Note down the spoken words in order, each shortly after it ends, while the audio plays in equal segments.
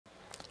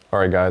All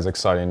right guys,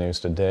 exciting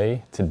news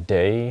today.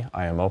 Today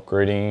I am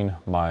upgrading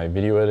my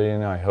video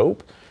editing, I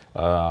hope.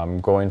 I'm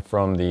going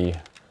from the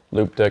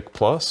Loupedeck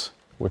Plus,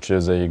 which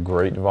is a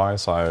great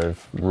device.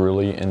 I've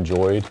really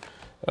enjoyed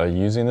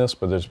using this,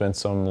 but there's been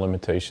some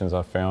limitations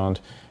I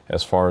found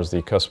as far as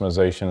the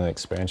customization and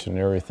expansion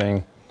and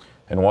everything.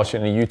 And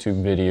watching a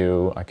YouTube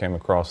video, I came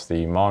across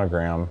the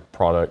Monogram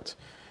product.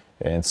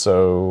 And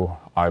so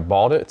I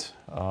bought it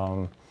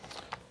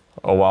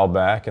a while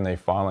back, and they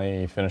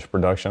finally finished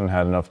production,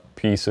 had enough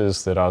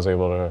pieces that I was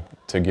able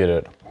to get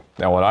it.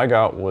 Now what I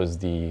got was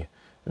the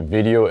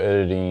video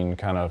editing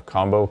kind of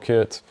combo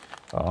kit.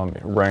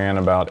 It ran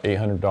about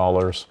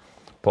 $800,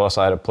 plus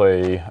I had to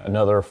pay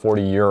another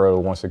 €40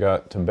 once it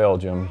got to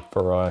Belgium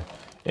for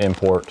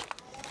import.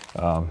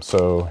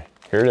 So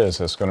here it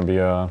is. It's going to be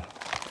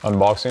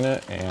unboxing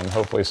it and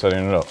hopefully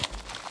setting it up.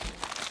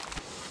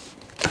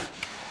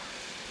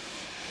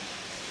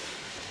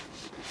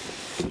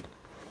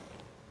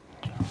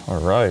 All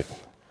right,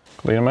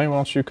 Lena May, why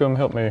don't you come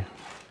help me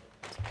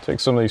take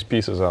some of these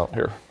pieces out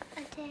here.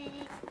 Okay,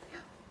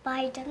 but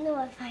I don't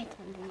know if I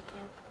can do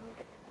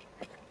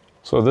that.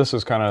 So this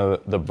is kind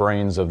of the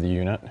brains of the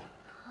unit,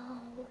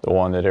 the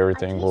one that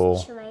everything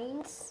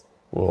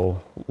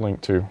will link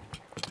to.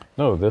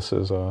 No, this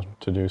is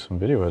to do some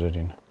video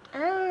editing.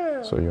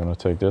 Oh. So you want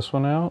to take this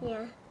one out?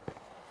 Yeah.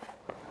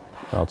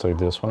 I'll take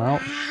this one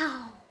out.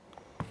 Wow.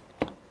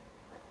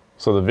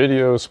 So the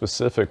video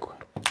specific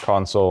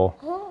console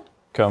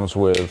comes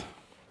with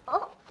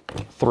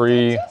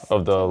 3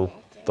 of the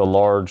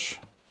large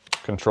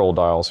control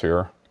dials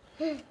here.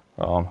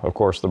 Of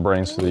course, the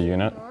brains to the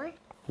unit.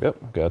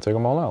 Yep, gotta take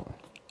them all out.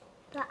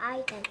 But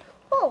I can.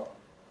 Oh.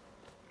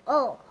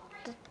 Oh.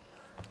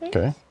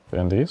 Okay,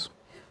 and these.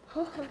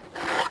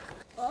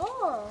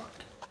 Oh.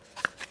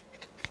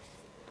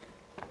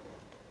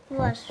 It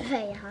was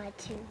very hard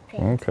to pick.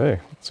 Okay,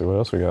 let's see what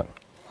else we got.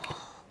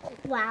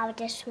 Wow,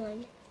 this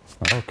one.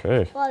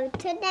 Okay. Well,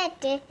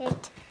 connected.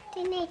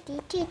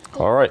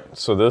 All right,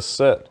 so this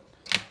set,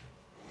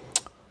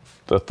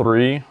 the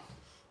 3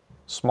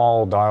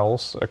 small dial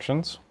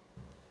sections.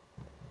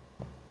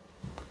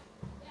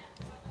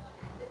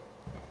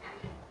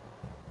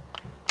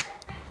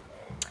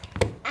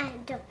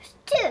 And those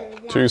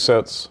 2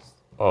 sets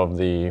of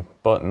the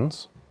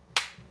buttons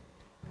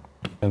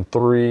and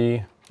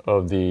 3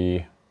 of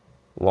the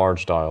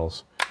large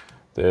dials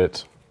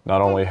that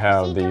not only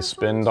have the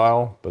spin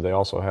dial, but they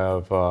also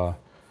have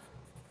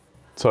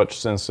touch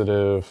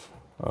sensitive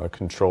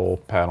control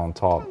pad on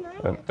top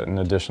in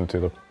addition to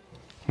the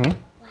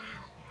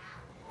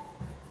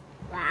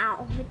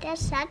Wow,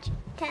 that's such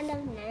kind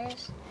of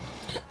nice.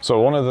 So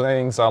one of the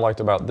things I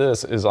liked about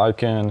this is I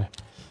can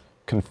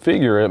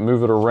configure it,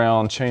 move it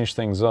around, change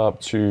things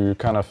up to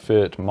kind of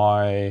fit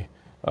my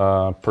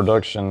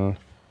production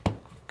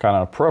kind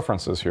of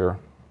preferences here.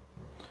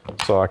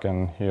 So I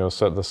can,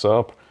 set this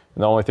up.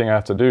 And the only thing I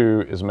have to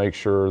do is make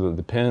sure that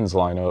the pins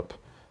line up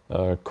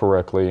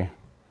correctly.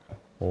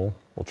 We'll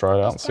try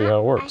it out and see how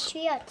it works.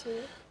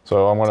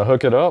 So I'm going to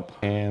hook it up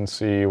and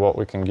see what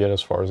we can get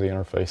as far as the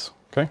interface.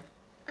 Okay?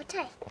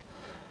 Okay.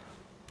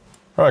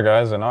 All right,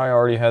 guys, and I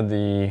already had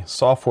the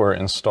software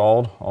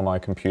installed on my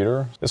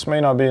computer. This may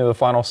not be the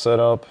final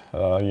setup.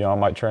 I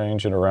might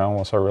change it around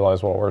once I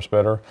realize what works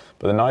better.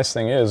 But the nice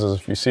thing is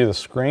if you see the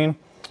screen,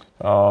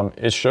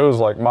 it shows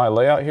like my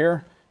layout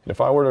here.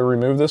 If I were to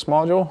remove this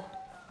module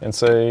and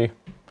say,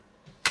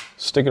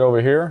 stick it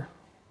over here,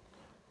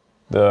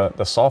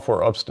 the software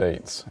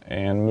updates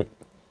and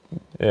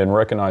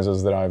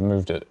recognizes that I've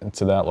moved it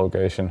into that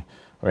location.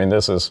 I mean,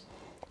 this is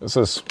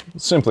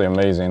simply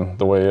amazing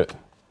the way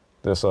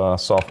this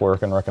software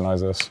can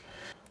recognize this.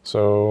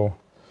 So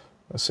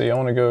let's see, I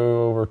want to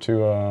go over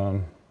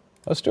to,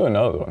 let's do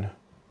another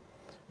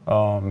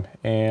one.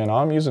 And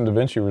I'm using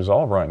DaVinci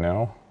Resolve right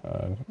now,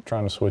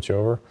 trying to switch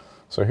over.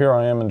 So here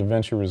I am in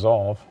DaVinci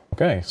Resolve.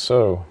 Okay,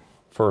 so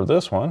for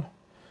this one,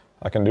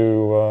 I can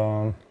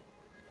do,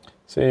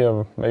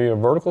 maybe a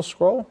vertical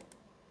scroll.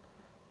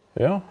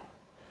 Yeah.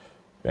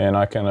 And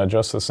I can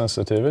adjust the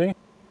sensitivity.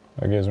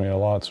 That gives me a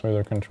lot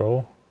smoother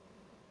control.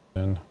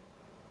 And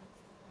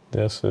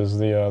this is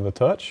the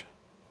touch.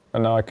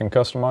 And now I can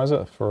customize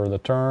it for the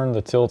turn,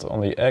 the tilt on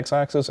the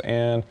x-axis,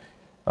 and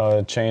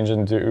change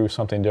and do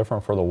something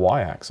different for the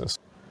y-axis.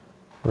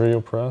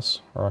 Radio press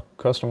or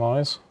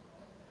customize,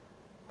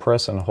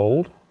 press and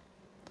hold.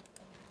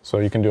 So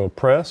you can do a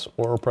press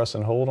or a press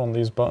and hold on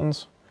these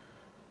buttons.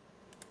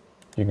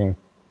 You can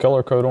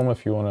color code them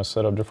if you want to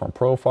set up different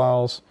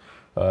profiles,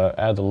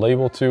 add the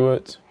label to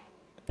it.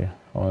 I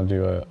want to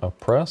do a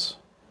press,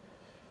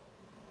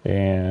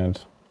 and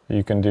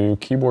you can do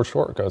keyboard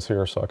shortcuts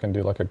here. So I can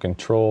do like a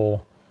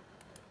control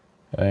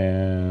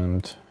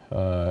and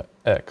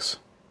X.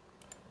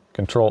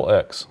 Control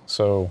X.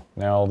 So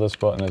now this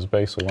button is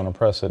basically when I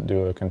press it,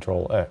 do a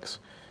control X.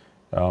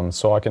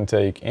 So I can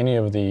take any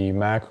of the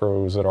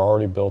macros that are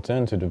already built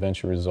into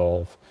DaVinci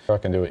Resolve. I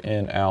can do it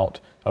in,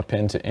 out, up,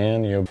 in to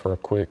in, for a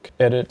quick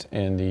edit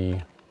in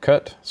the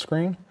cut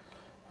screen.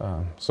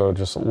 So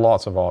just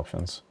lots of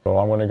options. So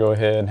I'm going to go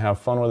ahead and have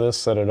fun with this,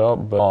 set it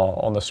up. But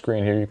on the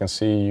screen here, you can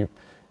see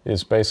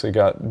it's basically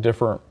got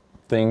different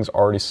things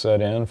already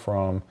set in,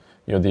 from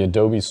the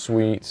Adobe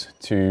suite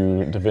to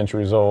DaVinci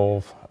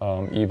Resolve,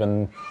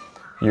 even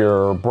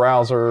your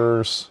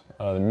browsers,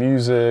 the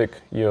music,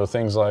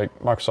 things like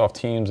Microsoft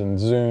Teams and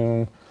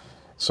Zoom.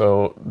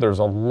 So there's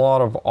a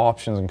lot of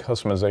options and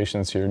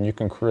customizations here, and you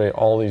can create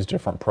all these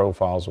different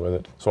profiles with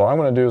it. So what I'm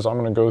going to do is I'm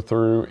going to go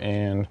through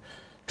and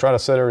try to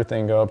set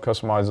everything up,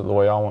 customize it the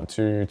way I want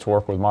to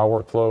work with my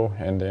workflow,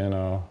 and then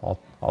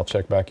I'll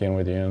check back in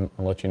with you and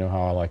let you know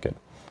how I like it.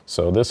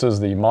 So this is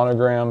the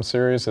Monogram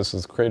series. This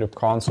is Creative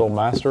Console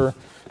Master.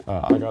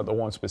 I got the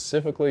one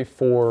specifically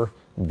for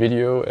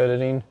video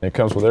editing. It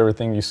comes with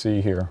everything you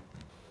see here.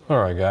 All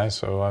right, guys,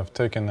 so I've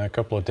taken a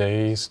couple of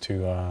days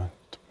to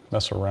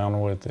mess around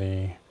with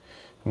the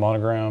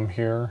Monogram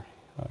here,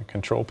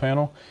 control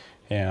panel,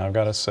 and I've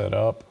got it set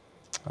up.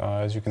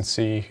 As you can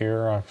see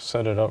here, I've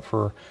set it up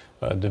for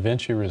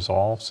DaVinci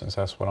Resolve, since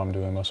that's what I'm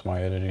doing most of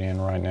my editing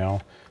in right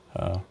now.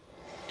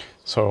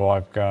 So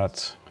I've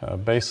got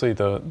basically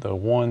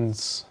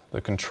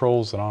the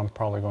controls that I'm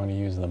probably going to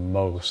use the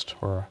most,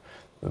 or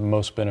the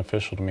most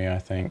beneficial to me, I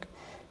think.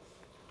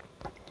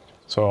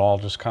 So I'll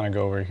just kind of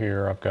go over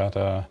here. I've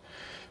got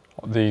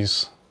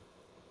these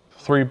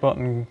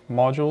 3-button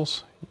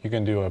modules. You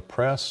can do a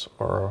press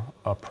or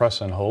a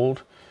press and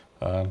hold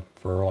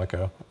for like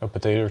a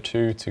potato or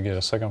two to get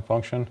a second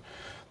function.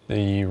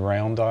 The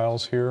round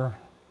dials here,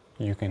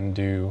 you can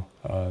do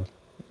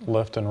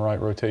left and right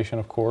rotation,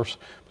 of course,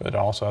 but it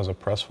also has a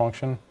press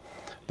function.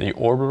 The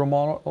orbital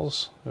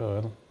models,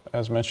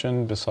 as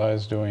mentioned,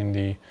 besides doing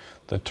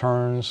the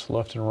turns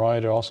left and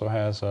right, it also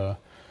has the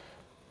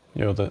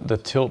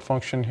tilt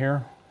function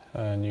here,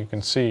 and you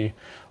can see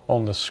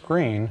on the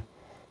screen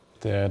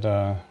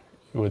that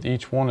with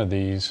each one of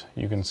these,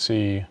 you can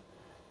see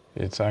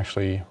it's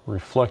actually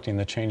reflecting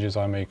the changes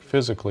I make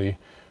physically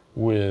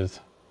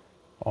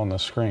on the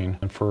screen.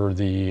 And for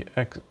the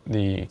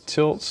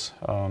tilts,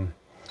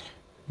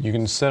 you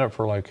can set up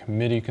for like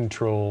MIDI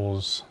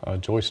controls,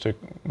 joystick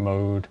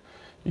mode.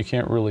 You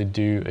can't really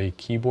do a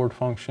keyboard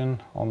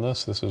function on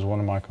this. This is one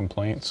of my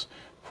complaints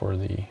for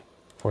the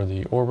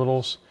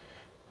orbitals,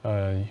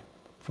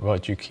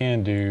 but you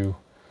can do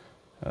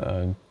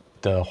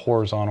the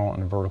horizontal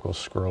and vertical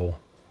scroll.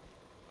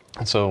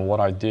 And so what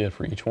I did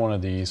for each one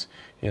of these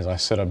is I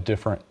set up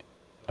different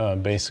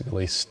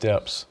basically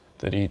steps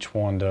that each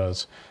one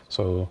does.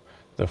 So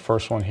the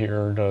first one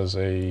here does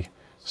a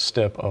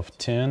step of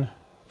 10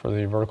 for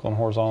the vertical and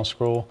horizontal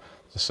scroll.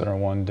 The center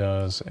one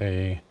does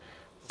a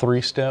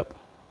 3-step,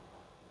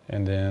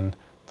 and then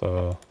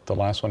the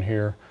last one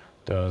here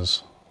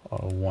does a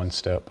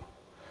 1-step.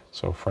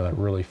 So for that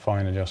really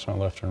fine adjustment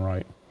left and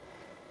right,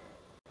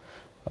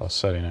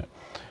 setting it.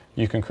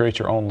 You can create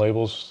your own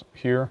labels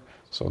here.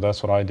 So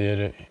that's what I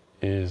did,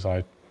 is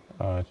I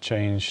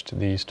changed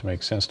these to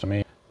make sense to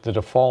me. The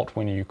default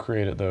when you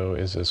create it though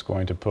is it's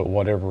going to put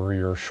whatever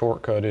your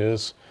shortcut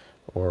is,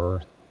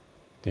 or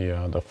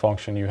the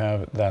function you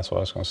have. That's what I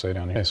was going to say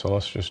down here. Okay, so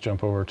let's just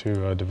jump over to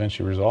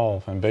DaVinci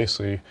Resolve, and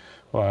basically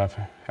what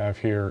I have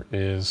here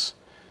is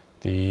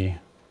the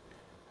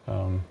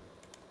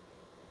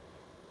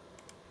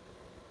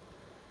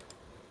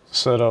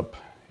setup,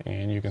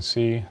 and you can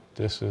see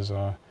this is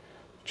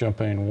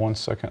jumping 1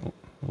 second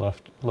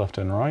left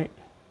and right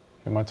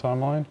in my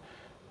timeline.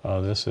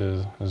 This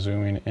is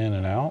zooming in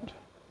and out.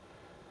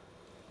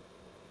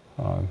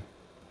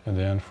 And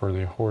then for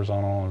the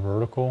horizontal and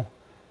vertical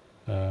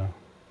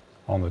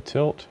on the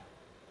tilt,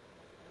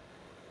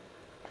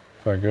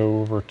 if I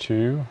go over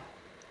to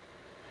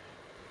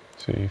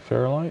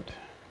Fairlight,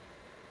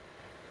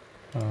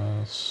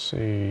 let's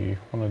see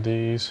one of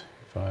these,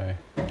 if I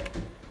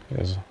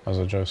is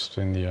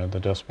adjusting the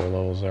decibel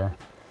levels there.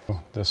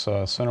 This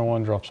center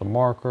one drops a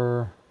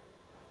marker,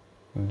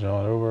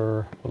 jog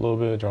over a little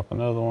bit, drop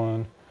another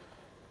one,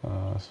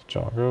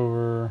 jog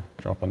over,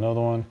 drop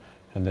another one,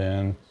 and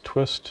then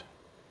twist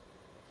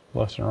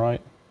left and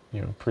right,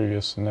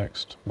 previous,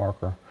 next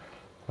marker.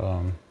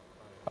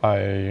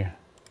 I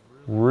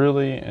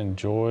really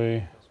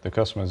enjoy the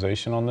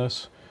customization on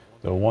this.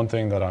 The one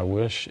thing that I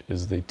wish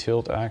is the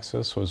tilt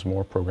axis was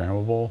more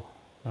programmable.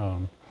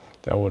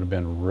 That would have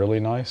been really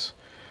nice.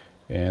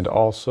 And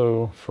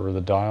also for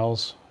the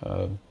dials,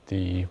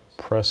 the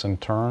press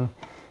and turn,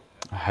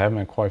 I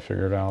haven't quite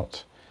figured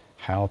out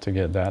how to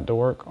get that to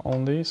work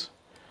on these.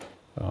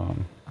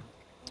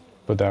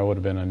 But that would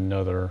have been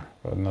another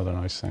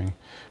nice thing.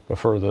 But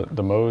for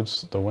the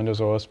modes, the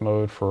Windows OS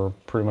mode for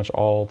pretty much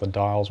all the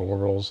dials,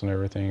 orbitals, and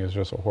everything is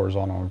just a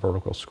horizontal and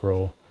vertical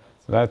scroll.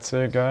 That's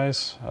it,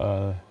 guys.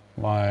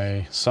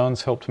 My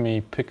sons helped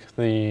me pick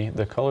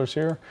the colors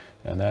here,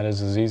 and that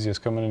is as easy as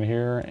coming in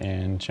here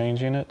and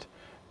changing it.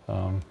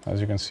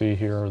 As you can see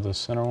here, the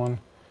center one,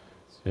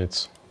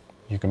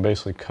 you can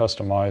basically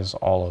customize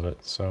all of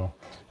it. So,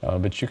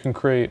 but you can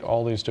create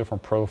all these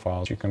different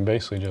profiles. You can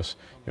basically just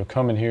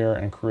come in here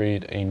and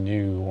create a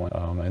new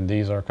one. And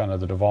these are kind of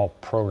the default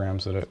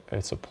programs that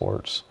it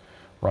supports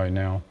right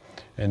now.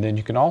 And then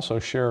you can also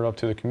share it up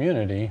to the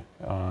community,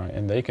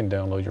 and they can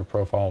download your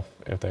profile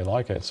if they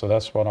like it. So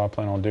that's what I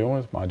plan on doing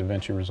with my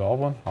DaVinci Resolve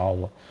one.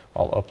 I'll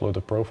upload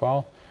the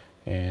profile,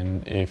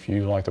 and if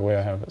you like the way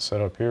I have it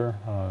set up here,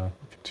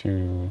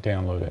 to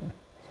download it.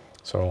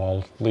 So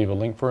I'll leave a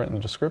link for it in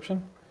the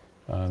description.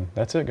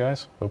 That's it,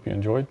 guys. Hope you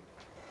enjoyed.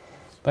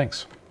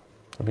 Thanks.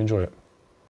 Hope you enjoy it.